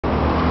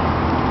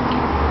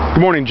Good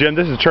morning, Jim.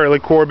 This is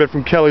Charlie Corbett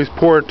from Kelly's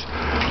Port.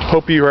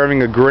 Hope you are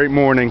having a great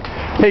morning.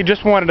 Hey,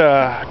 just wanted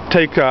to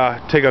take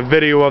a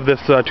video of this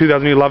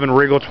 2011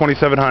 Regal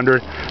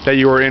 2700 that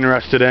you were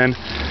interested in,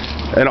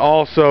 and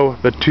also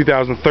the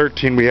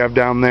 2013 we have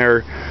down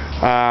there.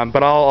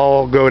 But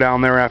I'll go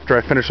down there after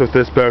I finish with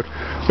this boat.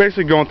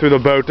 Basically going through the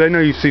boat. I know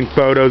you've seen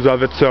photos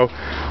of it, so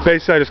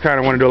basically I just kind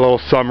of want to do a little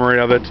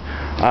summary of it.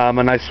 A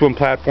nice swim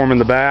platform in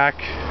the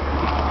back.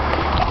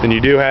 Then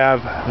you do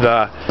have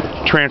the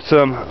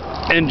transom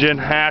engine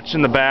hatch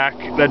in the back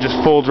that just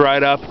folds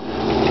right up.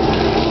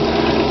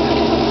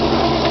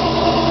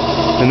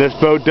 And this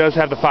boat does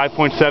have the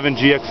 5.7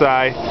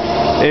 GXI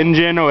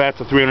engine. Oh,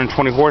 that's a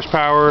 320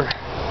 horsepower,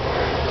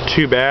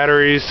 2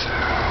 batteries.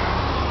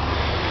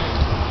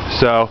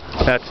 So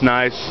that's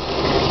nice.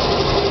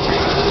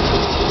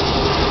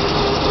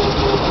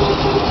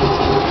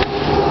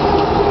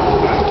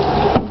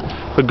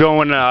 But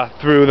going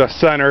through the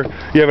center,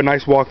 you have a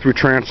nice walk-through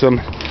transom,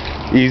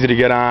 easy to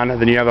get on.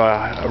 Then you have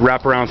a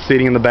wraparound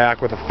seating in the back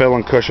with a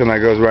fill-in cushion that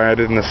goes right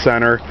in the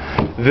center.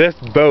 This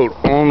boat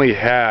only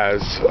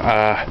has,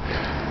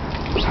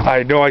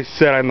 I know I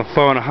said on the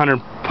phone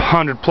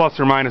 100 plus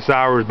or minus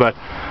hours, but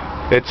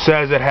it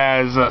says it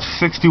has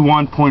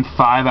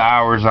 61.5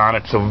 hours on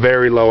it, so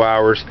very low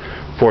hours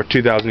for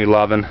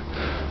 2011.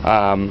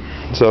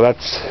 So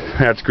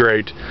that's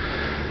great.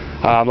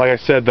 Like I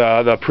said,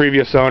 the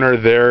previous owner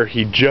there,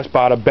 he just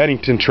bought a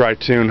Bennington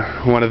Tri-Toon,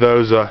 one of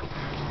those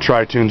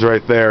Tri-Toons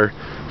right there.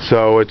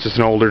 So it's just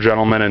an older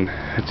gentleman, and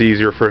it's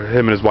easier for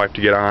him and his wife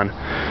to get on.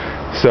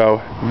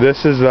 So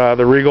this is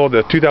the Regal,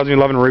 the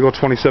 2011 Regal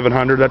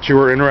 2700 that you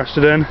were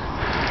interested in.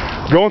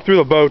 Going through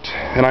the boat,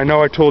 and I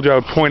know I told you I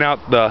would point out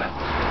the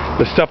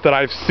stuff that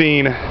I've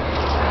seen.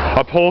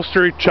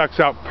 Upholstery checks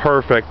out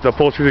perfect. The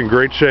upholstery's in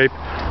great shape.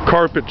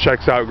 Carpet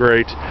checks out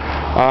great.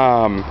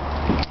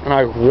 And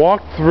I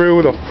walked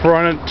through the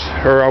front,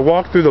 or I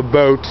walked through the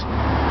boat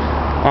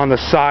on the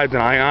sides,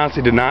 and I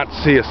honestly did not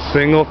see a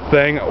single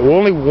thing.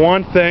 Only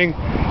one thing,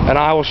 and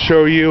I will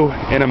show you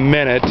in a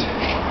minute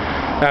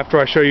after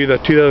I show you the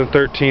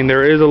 2013.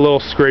 There is a little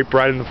scrape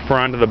right in the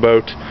front of the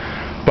boat,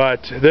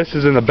 but this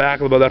is in the back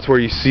of the boat. That's where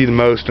you see the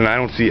most, and I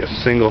don't see a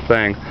single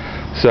thing.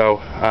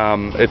 So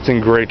it's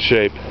in great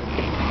shape.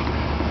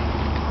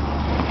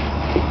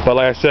 But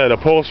like I said,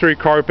 upholstery,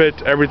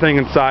 carpet, everything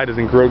inside is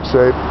in great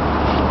shape.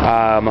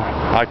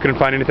 I couldn't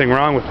find anything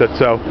wrong with it.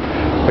 So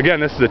again,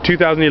 this is a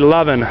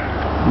 2011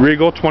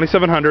 Regal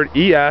 2700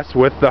 ES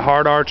with the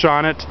hard arch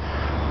on it,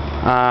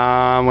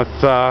 with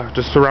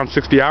just around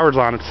 60 hours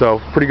on it, so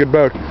pretty good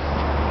boat.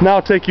 Now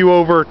I'll take you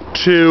over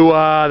to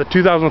the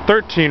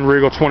 2013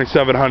 Regal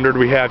 2700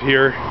 we have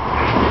here.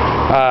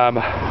 I'm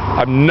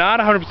not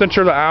 100%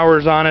 sure the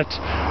hours on it.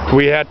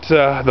 We had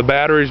the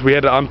batteries. We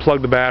had to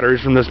unplug the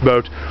batteries from this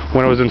boat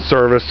when it was in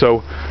service.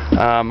 So,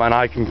 and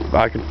I can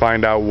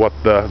find out what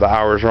the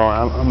hours are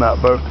on that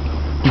boat.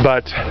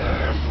 But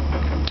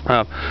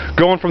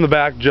going from the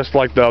back, just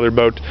like the other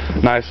boat,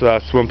 nice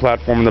swim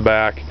platform in the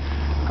back.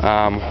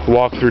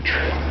 Walk-through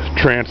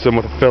transom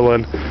with a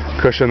fill-in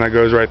cushion that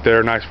goes right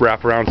there. Nice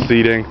wraparound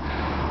seating.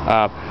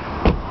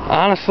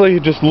 Honestly,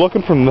 just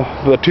looking from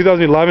the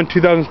 2011,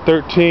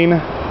 2013,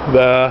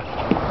 the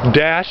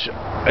dash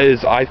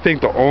is, I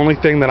think, the only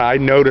thing that I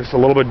noticed a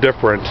little bit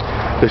different.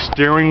 The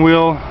steering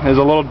wheel is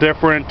a little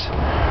different.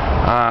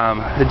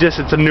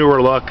 It's a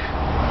newer look.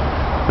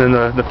 Then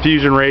the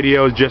Fusion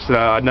radio is just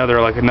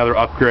another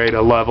upgrade,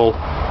 a level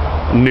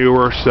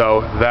newer.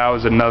 So that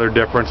was another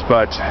difference.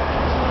 But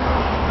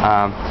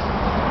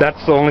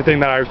that's the only thing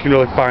that I can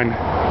really find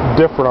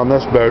different on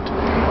this boat.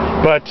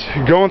 But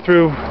going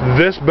through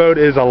this boat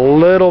is a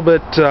little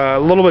bit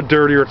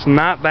dirtier. It's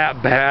not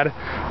that bad,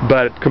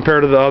 but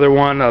compared to the other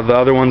one's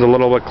a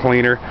little bit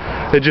cleaner.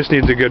 It just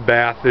needs a good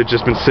bath. It's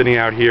just been sitting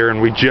out here,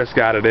 and we just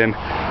got it in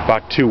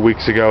about 2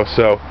 weeks ago,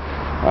 so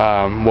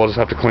we'll just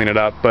have to clean it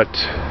up. But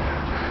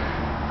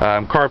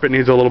carpet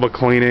needs a little bit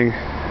cleaning.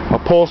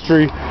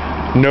 Upholstery,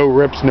 no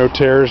rips, no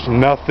tears,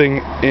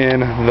 nothing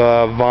in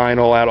the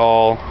vinyl at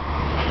all.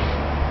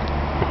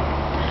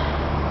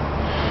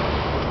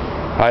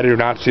 I do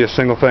not see a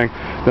single thing.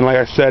 Then, like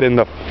I said, in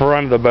the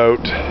front of the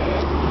boat,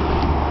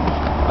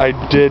 I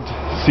did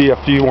see a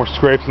few more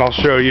scrapes, and I'll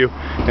show you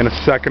in a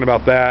second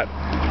about that.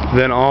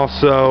 Then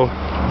also,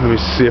 let me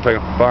see if I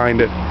can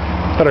find it.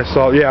 I thought I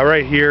saw, yeah,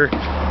 right here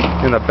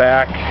in the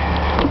back.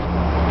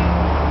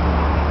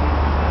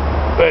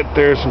 But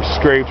there's some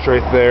scrapes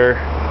right there.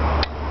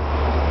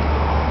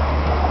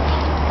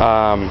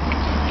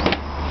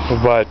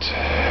 But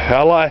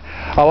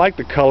I like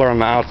the color on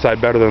the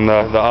outside better than the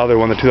other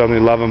one, the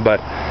 2011,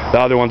 but the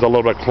other one's a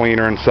little bit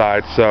cleaner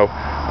inside. So,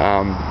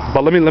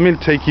 but let me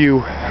take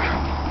you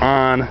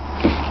on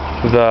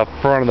the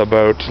front of the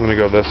boat. Let me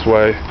go this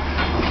way.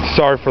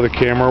 Sorry for the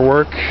camera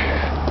work.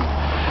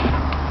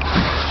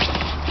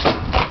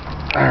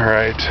 All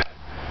right,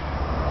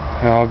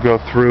 I'll go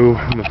through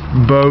the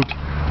boat.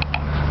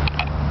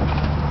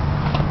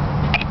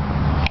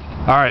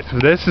 Alright, so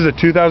this is a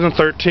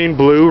 2013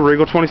 blue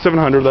Regal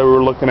 2700 that we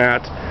were looking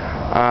at.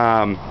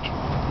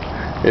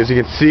 As you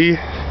can see,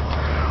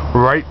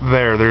 right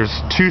there.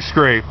 There's 2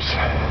 scrapes.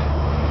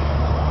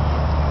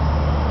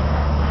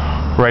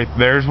 Right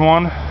there's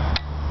one.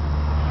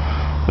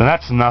 And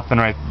that's nothing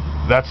right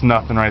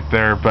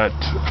there, but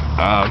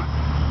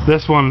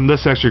this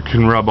actually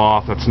can rub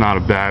off. That's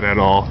not bad at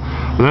all.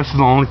 But this is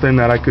the only thing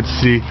that I could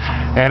see,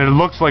 and it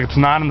looks like it's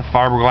not in the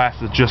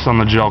fiberglass, it's just on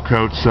the gel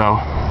coat, so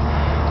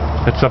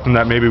it's something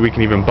that maybe we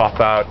can even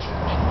buff out.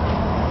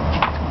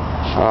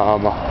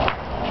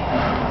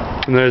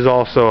 And there's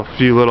also a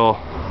few little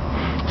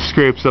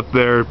scrapes up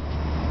there,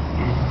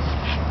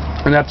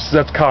 and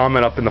that's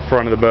common up in the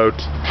front of the boat.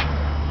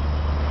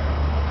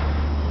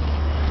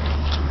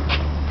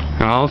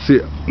 I'll see.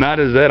 That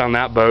is it on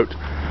that boat.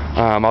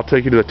 I'll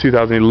take you to the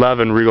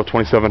 2011 Regal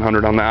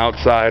 2700 on the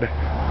outside.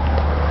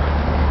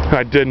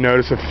 I did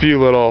notice a few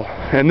little,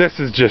 and this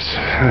is just,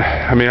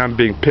 I mean, I'm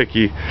being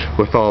picky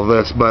with all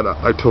this, but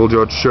I told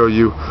you I'd show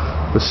you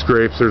the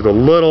scrapes. There's a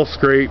little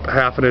scrape,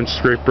 1/2 inch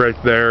scrape right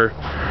there,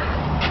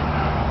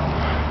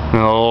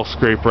 and a little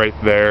scrape right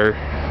there.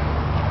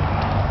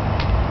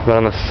 But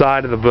on the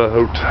side of the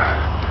boat,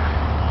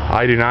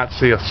 I do not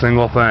see a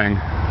single thing.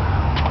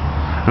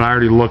 And I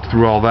already looked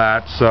through all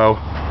that, so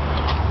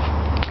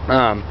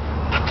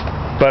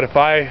but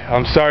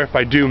I'm sorry if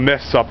I do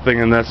miss something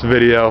in this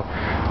video,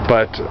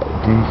 but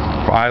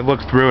I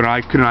looked through and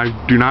I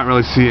do not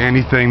really see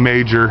anything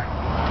major.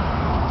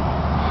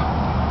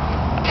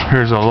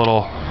 Here's a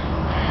little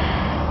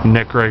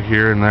nick right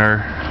here and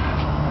there.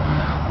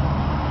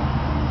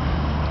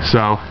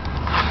 So,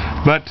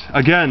 but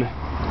again,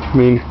 I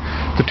mean,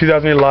 the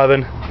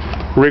 2011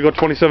 Regal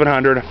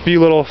 2700, a few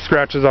little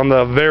scratches on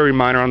the very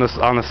minor on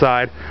the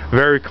side,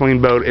 very clean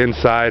boat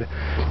inside,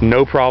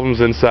 no problems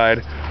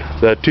inside.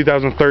 The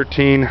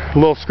 2013,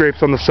 little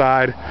scrapes on the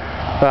side,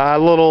 a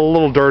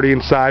little dirty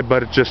inside,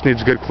 but it just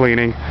needs good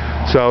cleaning.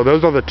 So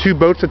those are the 2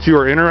 boats that you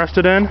are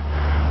interested in.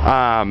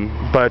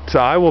 But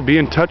I will be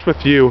in touch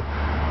with you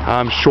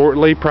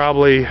shortly,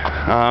 probably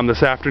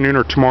this afternoon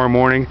or tomorrow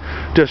morning,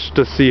 just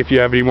to see if you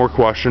have any more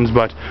questions.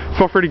 But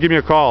feel free to give me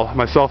a call.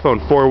 My cell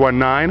phone,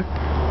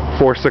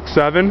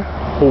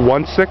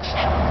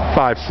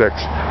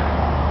 419-467-1656.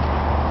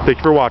 Thank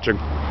you for watching.